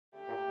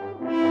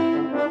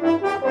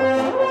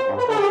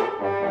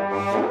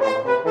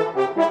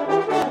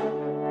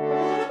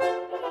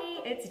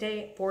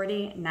day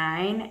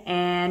 49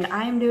 and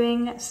I'm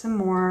doing some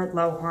more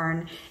low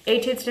horn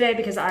etudes today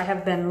because I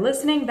have been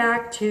listening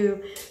back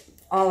to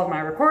all of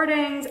my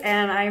recordings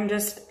and I'm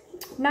just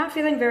not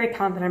feeling very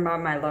confident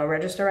about my low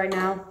register right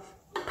now.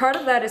 Part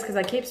of that is because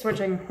I keep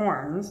switching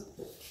horns,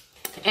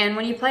 and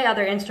when you play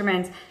other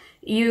instruments,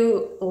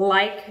 you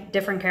like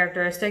different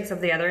characteristics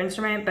of the other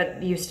instrument,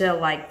 but you still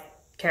like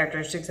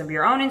characteristics of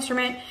your own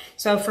instrument.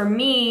 So for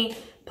me,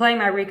 playing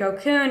my Rico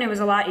Kun, it was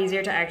a lot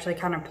easier to actually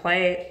kind of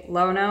play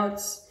low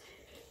notes,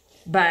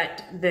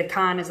 but the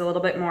Con is a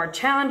little bit more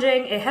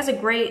challenging. It has a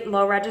great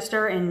low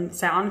register and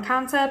sound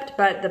concept,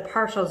 but the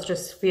partials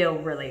just feel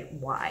really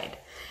wide.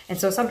 And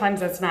so sometimes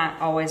that's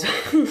not always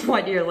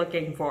what you're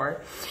looking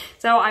for.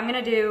 So I'm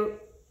gonna do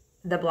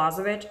the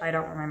Blazevich, I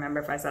don't remember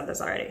if I said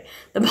this already,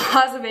 the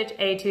Blazevich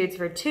Etudes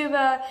for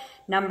tuba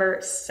number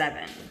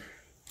 7.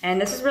 And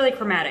this is really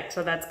chromatic,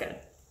 so that's good.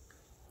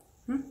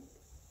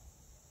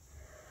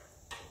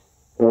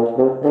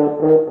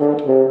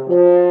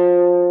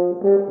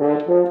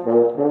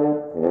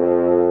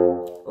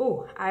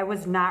 Ooh, I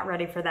was not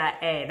ready for that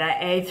A.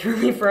 That A threw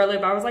me for a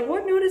loop. I was like,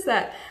 what note is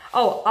that?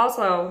 Oh,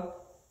 also,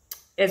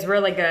 it's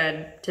really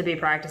good to be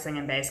practicing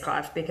in bass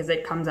clef because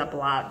it comes up a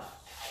lot.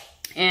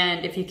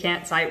 And if you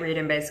can't sight read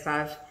in bass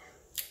clef,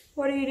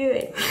 what are you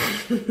doing?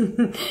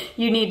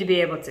 You need to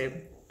be able to.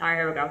 All right,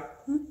 here we go.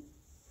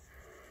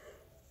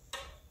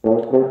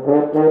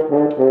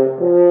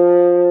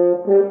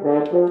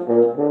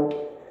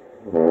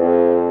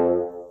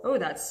 Oh,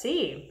 that's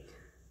C.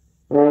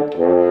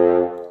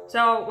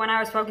 So when I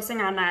was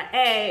focusing on that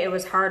A, it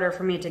was harder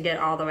for me to get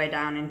all the way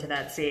down into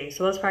that C.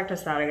 So let's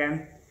practice that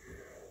again.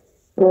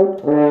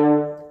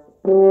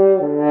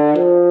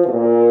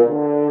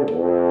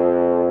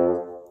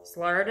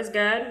 Slurred is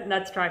good.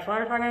 Let's try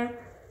flutter tonguing.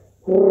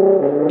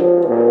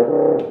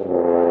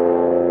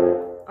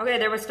 Okay,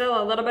 there was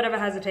still a little bit of a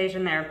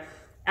hesitation there.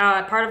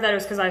 Part of that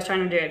was because I was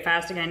trying to do it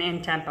fast again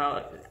in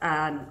tempo,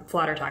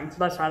 flutter tongue. So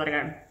let's try that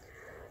again.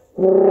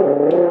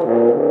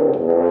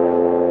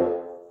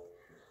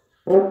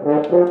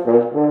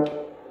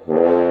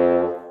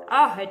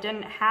 Oh, it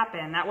didn't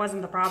happen. That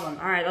wasn't the problem.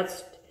 All right,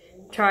 let's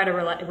try to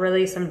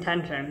release some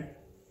tension.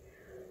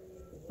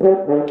 All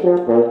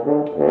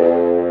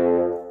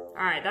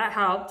right, that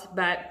helped,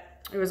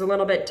 but it was a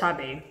little bit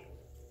tubby.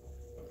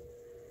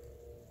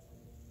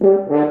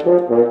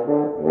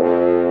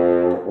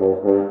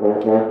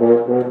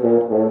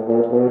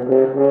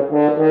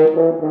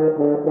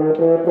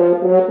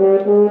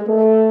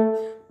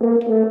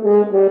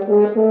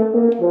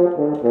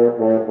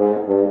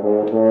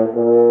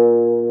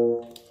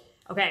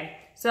 Okay,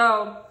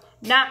 so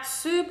not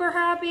super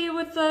happy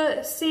with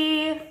the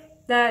C,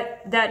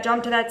 that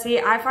jump to that C.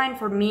 I find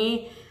for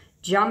me,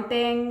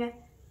 jumping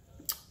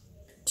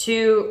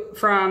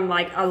from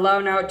like a low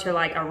note to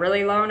like a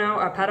really low note,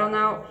 a pedal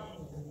note,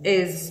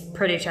 is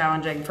pretty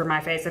challenging for my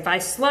face. If I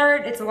slur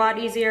it, it's a lot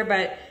easier,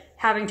 but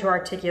having to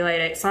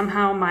articulate it,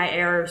 somehow my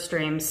air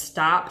stream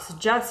stops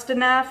just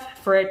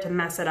enough for it to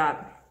mess it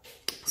up.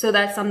 So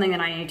that's something that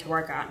I need to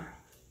work on.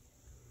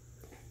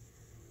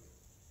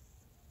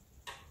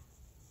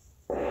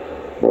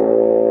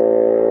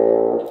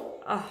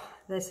 Oh,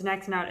 this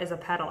next note is a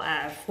pedal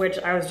F, which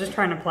I was just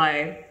trying to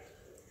play.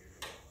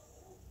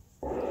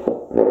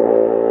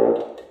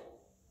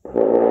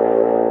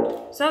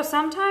 So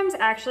sometimes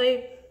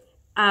actually,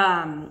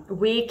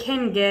 we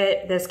can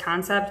get this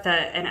concept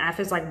that an F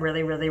is like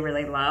really, really,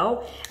 really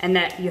low and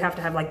that you have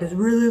to have like this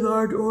really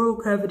large oral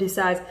cavity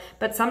size.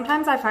 But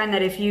sometimes I find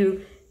that if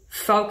you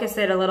focus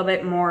it a little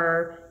bit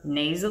more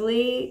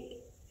nasally,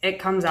 it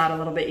comes out a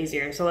little bit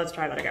easier. So let's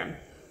try that again.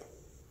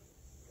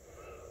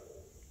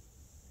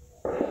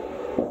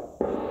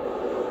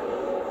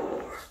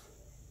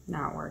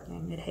 Not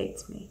working. It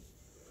hates me.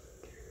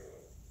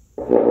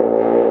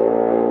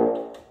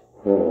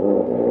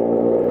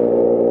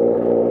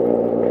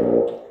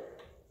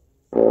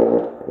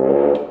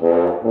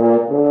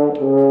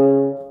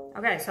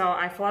 Okay, so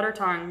I flutter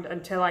tongued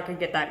until I could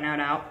get that note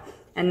out,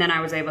 and then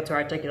I was able to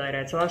articulate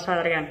it. So let's try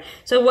that again.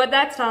 So what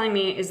that's telling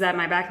me is that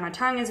my back of my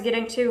tongue is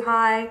getting too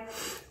high,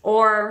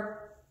 or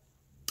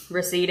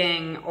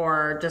receding,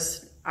 or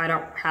just I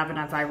don't have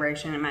enough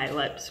vibration in my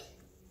lips.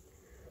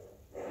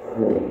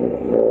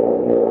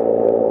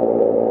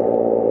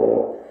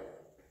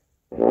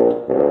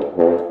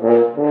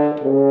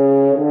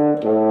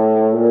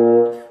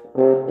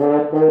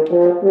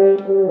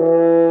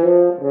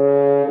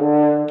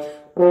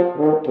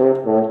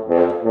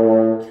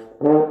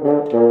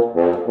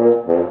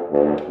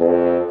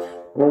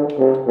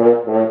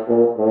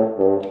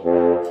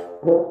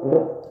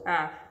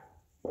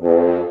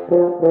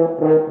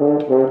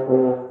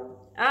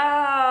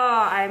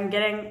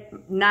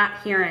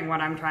 Not hearing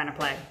what I'm trying to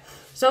play.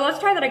 So let's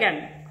try that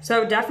again.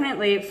 So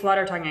definitely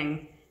flutter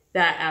tonguing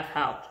that F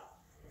helped.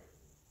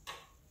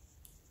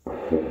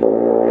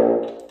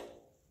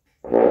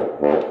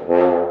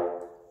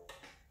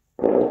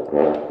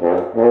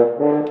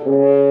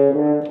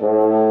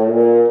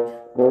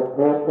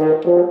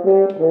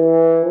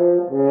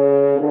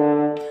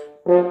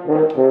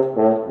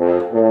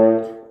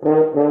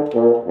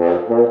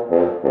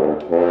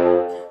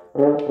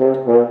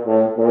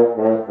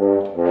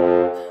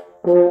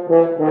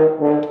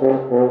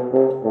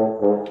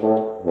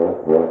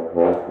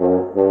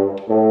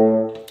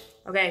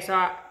 Okay,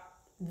 so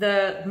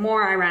the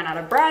more I ran out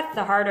of breath,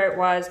 the harder it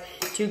was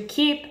to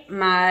keep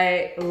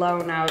my low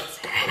notes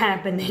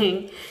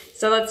happening.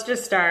 So let's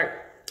just start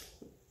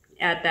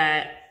at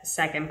that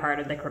second part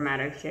of the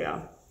chromatic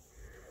scale.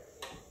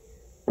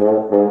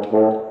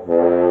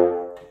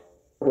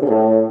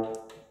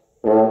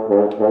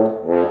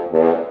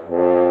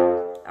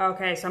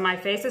 Okay, so my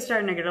face is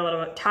starting to get a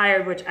little bit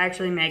tired, which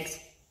actually makes,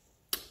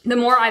 the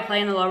more I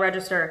play in the low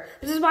register,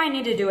 this is why I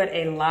need to do it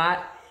a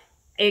lot.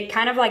 It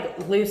kind of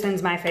like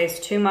loosens my face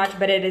too much,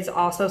 but it is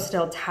also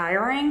still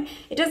tiring.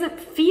 It doesn't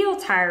feel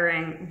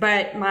tiring,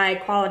 but my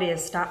quality of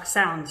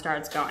sound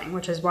starts going,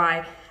 which is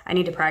why I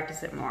need to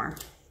practice it more.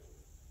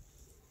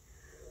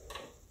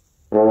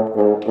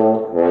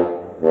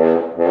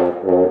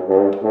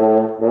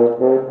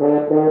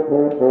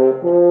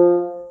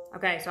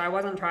 Okay, so I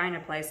wasn't trying to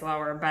play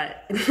slower,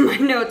 but my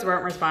notes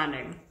weren't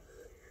responding.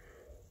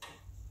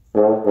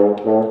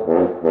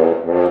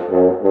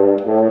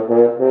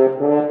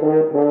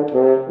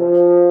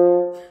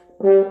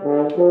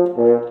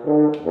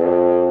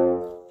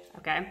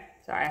 Okay,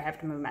 sorry, I have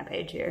to move my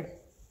page here.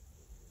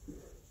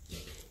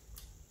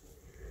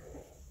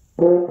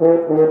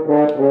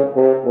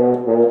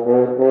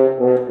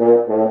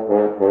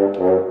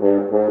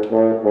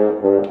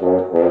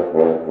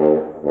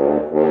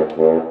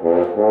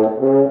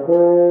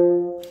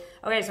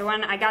 Okay, so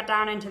when I got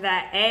down into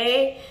that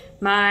A,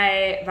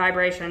 my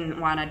vibration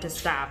wanted to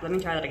stop. Let me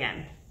try that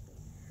again.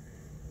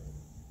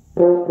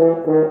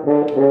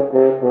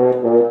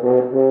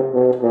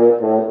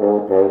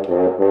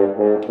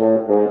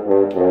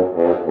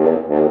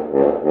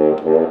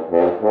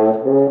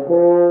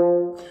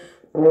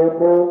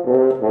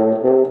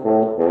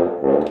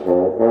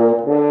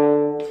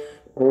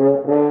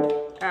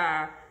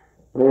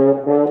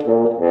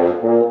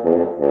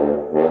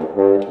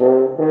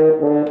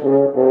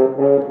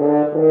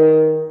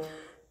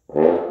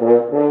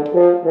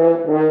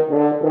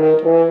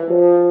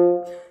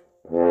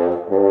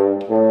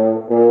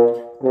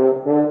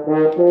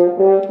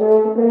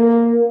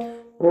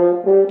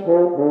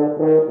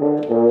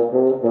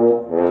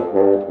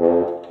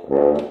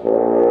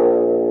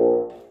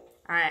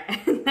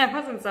 That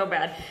wasn't so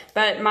bad,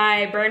 but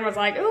my brain was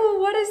like, ooh,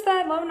 what is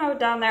that low note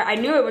down there? I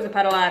knew it was a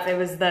pedal F. It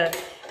was the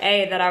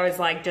A that I was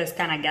like just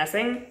kind of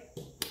guessing.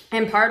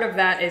 And part of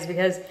that is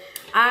because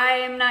I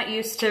am not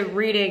used to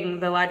reading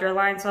the ledger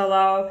line so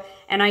low,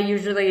 and I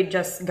usually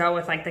just go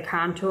with like the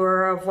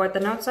contour of what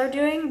the notes are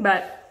doing,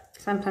 but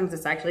sometimes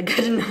it's actually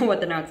good to know what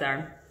the notes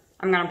are.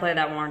 I'm gonna play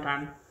that one more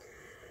time.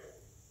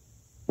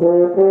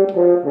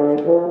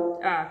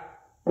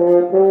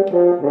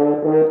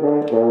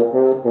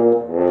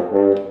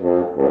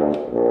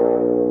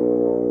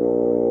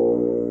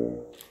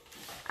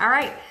 All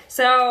right,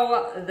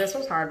 so this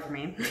was hard for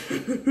me,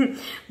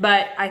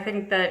 but I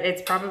think that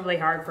it's probably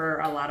hard for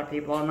a lot of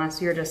people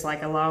unless you're just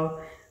like a low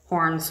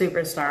horn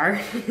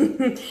superstar.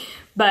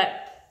 But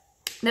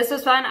this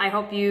was fun. I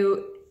hope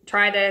you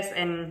try this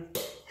and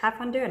have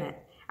fun doing it.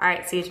 All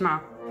right, see you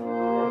tomorrow.